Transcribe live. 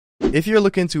If you're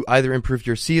looking to either improve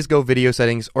your CSGO video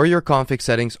settings or your config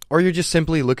settings, or you're just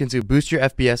simply looking to boost your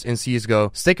FPS in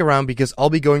CSGO, stick around because I'll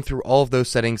be going through all of those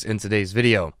settings in today's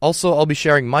video. Also, I'll be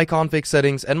sharing my config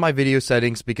settings and my video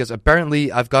settings because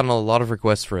apparently I've gotten a lot of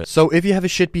requests for it. So if you have a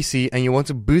shit PC and you want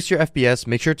to boost your FPS,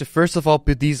 make sure to first of all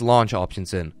put these launch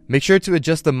options in. Make sure to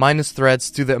adjust the minus threads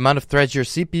to the amount of threads your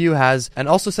CPU has, and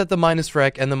also set the minus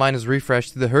freq and the minus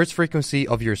refresh to the hertz frequency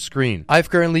of your screen. I've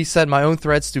currently set my own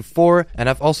threads to 4, and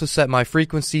I've also set my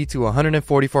frequency to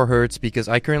 144 Hz because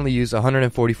I currently use a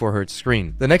 144 Hz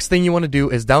screen. The next thing you want to do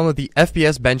is download the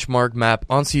FPS benchmark map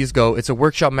on CSGO. It's a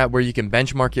workshop map where you can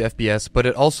benchmark your FPS, but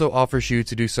it also offers you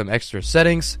to do some extra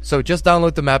settings. So just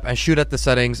download the map and shoot at the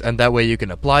settings, and that way you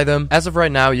can apply them. As of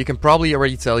right now, you can probably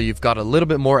already tell you've got a little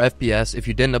bit more FPS if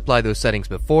you didn't apply those settings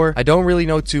before. I don't really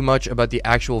know too much about the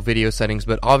actual video settings,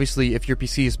 but obviously if your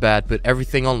PC is bad, put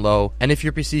everything on low, and if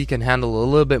your PC can handle a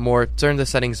little bit more, turn the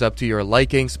settings up to your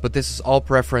likings, but this is all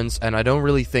preference and I don't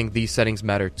really think these settings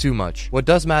matter too much. What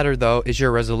does matter though is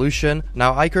your resolution.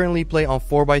 Now I currently play on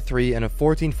 4x3 and a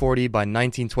 1440 by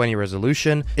 1920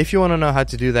 resolution. If you want to know how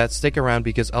to do that, stick around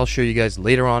because I'll show you guys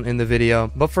later on in the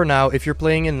video. But for now, if you're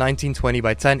playing in 1920 by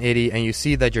 1080 and you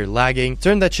see that you're lagging,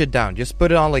 turn that shit down. Just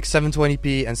put it on like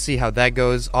 720p and see how that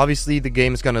goes. Obviously the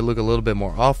game is going to look a little bit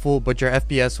more awful, but your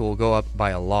FPS will go up by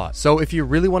a lot. So if you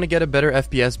really want to get a better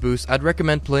FPS boost, I'd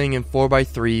recommend playing in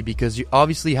 4x3 because you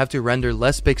obviously have to render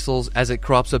less pixels as it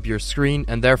crops up your screen,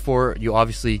 and therefore you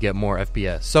obviously get more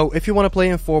FPS. So if you want to play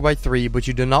in 4x3 but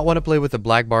you do not want to play with the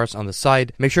black bars on the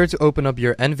side, make sure to open up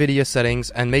your NVIDIA settings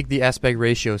and make the aspect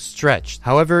ratio stretched.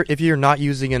 However, if you're not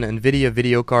using an NVIDIA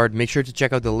video card, make sure to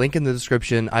check out the link in the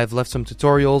description. I've left some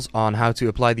tutorials on how to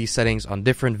apply these settings on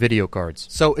different video cards.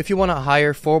 So if you want a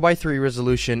higher 4x3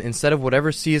 resolution instead of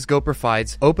whatever CSGO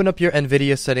provides, open up your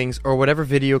NVIDIA settings or whatever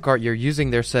video card you're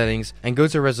using their settings and go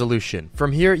to resolution.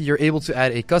 From here, you're able to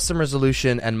add a custom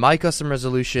resolution, and my custom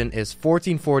resolution is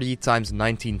 1440 x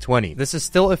 1920. This is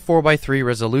still a 4x3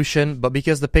 resolution, but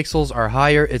because the pixels are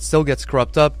higher, it still gets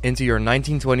cropped up into your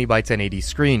 1920 by 1080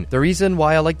 screen. The reason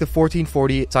why I like the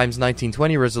 1440 x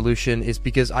 1920 resolution is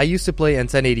because I used to play in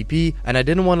 1080p and I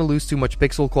didn't want to lose too much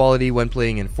pixel quality when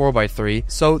playing in 4x3,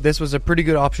 so this was a pretty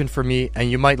good option for me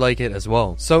and you might like it as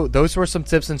well. So those were some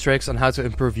tips and tricks on how to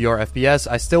improve your FPS.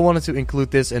 I still wanted to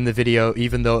include this in the video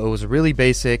even though it was really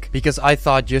basic because I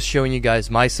thought just showing you guys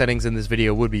my settings in this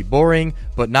video would be boring,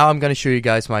 but now I'm going to show you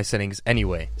guys my settings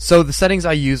anyway. So the settings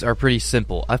I use are pretty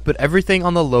simple. I've put everything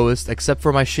on the lowest except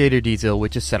for my shader detail,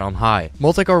 which is set on high.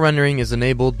 Multi-core rendering is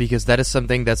enabled because that is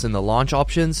something that's in the launch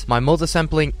options. My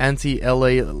multi-sampling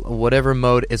anti-LA whatever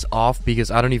mode is off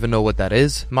because I don't even know what that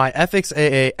is. My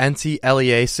FXAA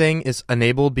anti-LEA is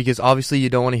enabled because obviously you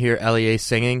don't want to hear LEA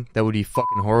singing. That would be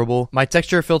fucking horrible. My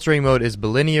texture filtering mode is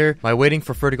bilinear. My waiting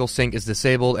for vertical sync is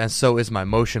disabled, and so is my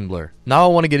motion blur. Now I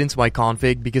want to get into my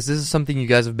config because this is something you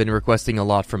guys have been requesting a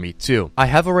lot from me too. I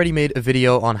have already made a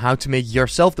video on how to make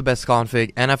yourself the best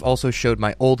config, and I've also showed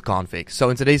my old config. So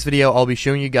in today's video, I'll be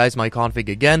showing you guys my config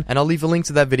again, and I'll leave a link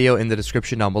to that video in the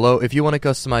description down below if you want to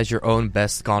customize your own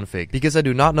best config. Because I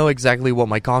do not know exactly what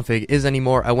my config is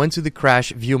anymore, I went to the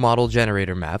Crash Viewmodel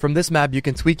generator map. From this map, you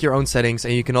can tweak your own settings,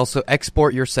 and you can also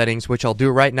export your settings, which I'll do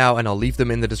right now, and I'll leave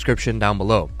them in the description down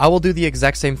below. I will do the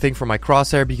exact same thing for my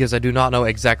Crosshair because I do not know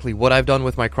exactly what I've done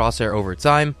with my Crosshair over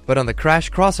time, but on the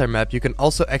Crash Crosshair map, you can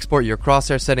also export your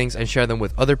Crosshair settings and share them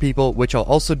with other people, which I'll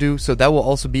also do, so that will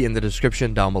also be in the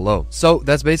description down below. So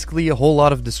that's basically a whole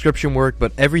lot of description work,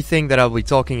 but everything that I'll be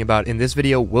talking about in this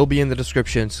video will be in the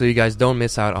description so you guys don't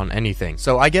miss out on anything.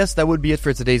 So I guess that would be it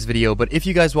for today's video, but if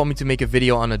you guys want me to make a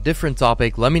video on a different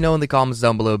topic, let me know in the comments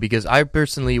down below because I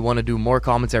personally want to do more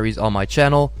commentaries on my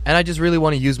channel, and I just really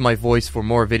want to use my voice for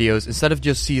more videos instead of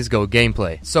just CSGO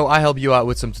gameplay. So I help you out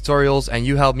with some tutorials and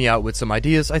you help me out with some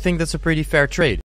ideas. I think that's a pretty fair trade.